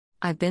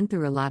I've been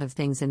through a lot of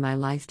things in my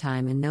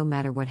lifetime, and no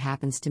matter what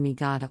happens to me,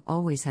 God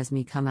always has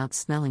me come out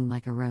smelling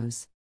like a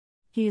rose.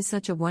 He is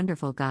such a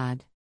wonderful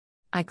God.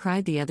 I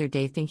cried the other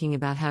day thinking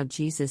about how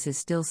Jesus is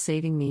still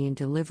saving me and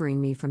delivering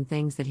me from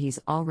things that He's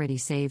already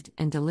saved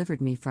and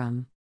delivered me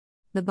from.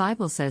 The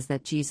Bible says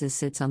that Jesus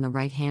sits on the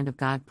right hand of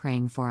God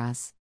praying for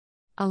us.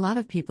 A lot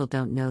of people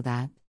don't know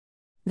that.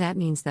 That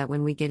means that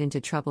when we get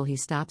into trouble, He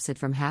stops it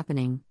from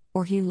happening,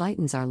 or He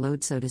lightens our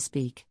load, so to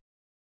speak.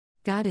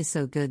 God is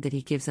so good that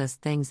He gives us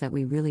things that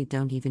we really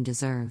don't even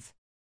deserve.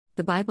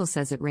 The Bible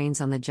says it rains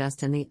on the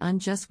just and the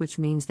unjust, which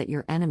means that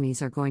your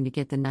enemies are going to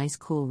get the nice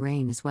cool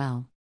rain as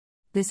well.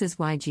 This is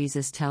why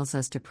Jesus tells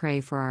us to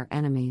pray for our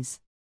enemies.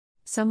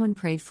 Someone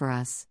prayed for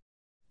us.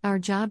 Our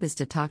job is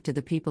to talk to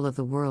the people of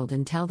the world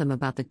and tell them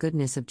about the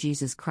goodness of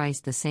Jesus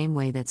Christ the same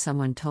way that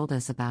someone told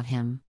us about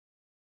Him.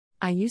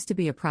 I used to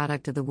be a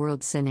product of the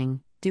world, sinning,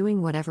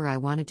 doing whatever I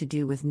wanted to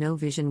do with no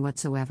vision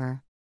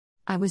whatsoever.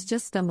 I was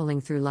just stumbling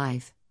through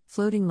life,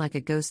 floating like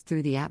a ghost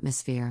through the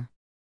atmosphere.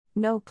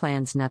 No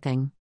plans,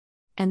 nothing.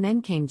 And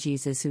then came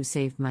Jesus, who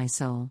saved my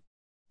soul.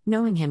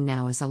 Knowing Him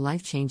now is a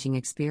life-changing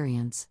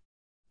experience.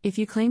 If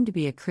you claim to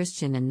be a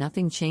Christian and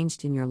nothing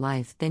changed in your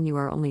life, then you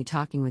are only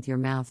talking with your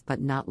mouth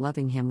but not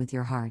loving Him with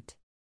your heart.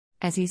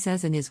 As He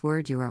says in His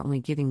word, you are only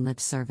giving lip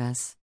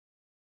service.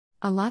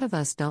 A lot of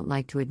us don't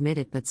like to admit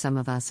it, but some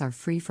of us are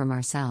free from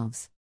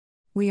ourselves.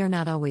 We are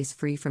not always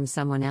free from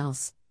someone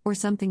else, or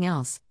something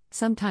else.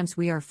 Sometimes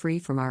we are free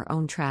from our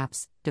own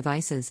traps,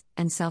 devices,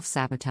 and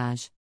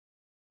self-sabotage.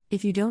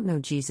 If you don't know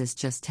Jesus,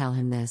 just tell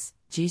Him this: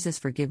 Jesus,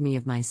 forgive me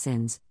of my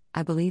sins.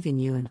 I believe in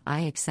You and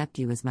I accept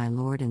You as my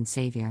Lord and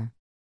Savior.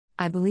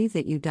 I believe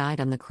that You died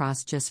on the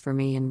cross just for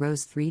me and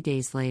rose 3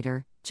 days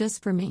later,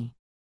 just for me.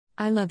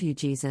 I love You,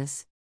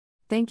 Jesus.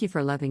 Thank You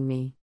for loving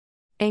me.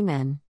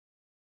 Amen.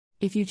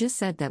 If you just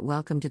said that,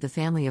 welcome to the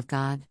family of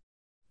God.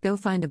 Go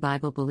find a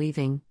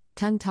Bible-believing,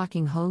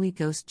 tongue-talking Holy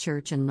Ghost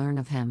church and learn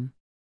of Him.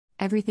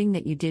 Everything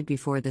that you did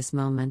before this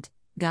moment,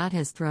 God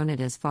has thrown it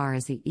as far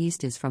as the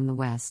east is from the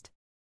west.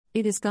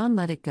 It is gone,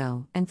 let it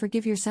go, and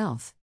forgive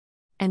yourself.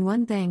 And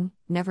one thing,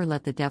 never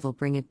let the devil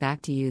bring it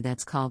back to you.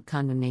 That's called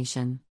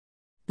condemnation.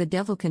 The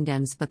devil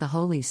condemns, but the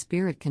Holy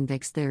Spirit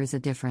convicts. There is a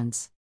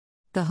difference.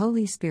 The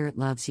Holy Spirit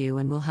loves you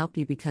and will help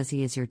you because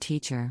He is your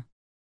teacher.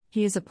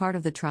 He is a part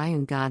of the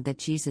triune God that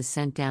Jesus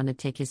sent down to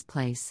take His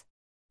place.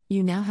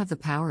 You now have the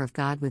power of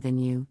God within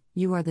you.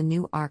 You are the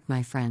new ark,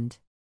 my friend.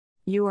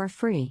 You are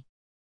free.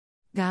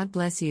 God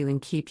bless you and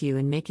keep you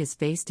and make His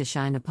face to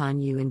shine upon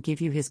you and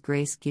give you His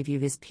grace, give you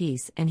His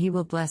peace, and He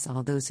will bless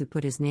all those who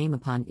put His name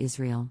upon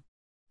Israel.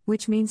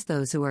 Which means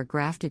those who are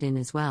grafted in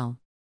as well.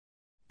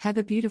 Have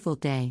a beautiful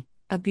day,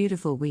 a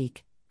beautiful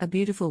week, a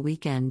beautiful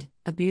weekend,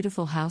 a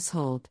beautiful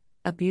household,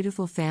 a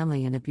beautiful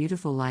family, and a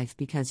beautiful life,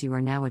 because you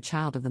are now a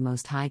child of the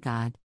Most High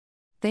God.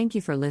 Thank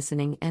you for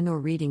listening and/or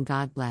reading.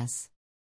 God bless.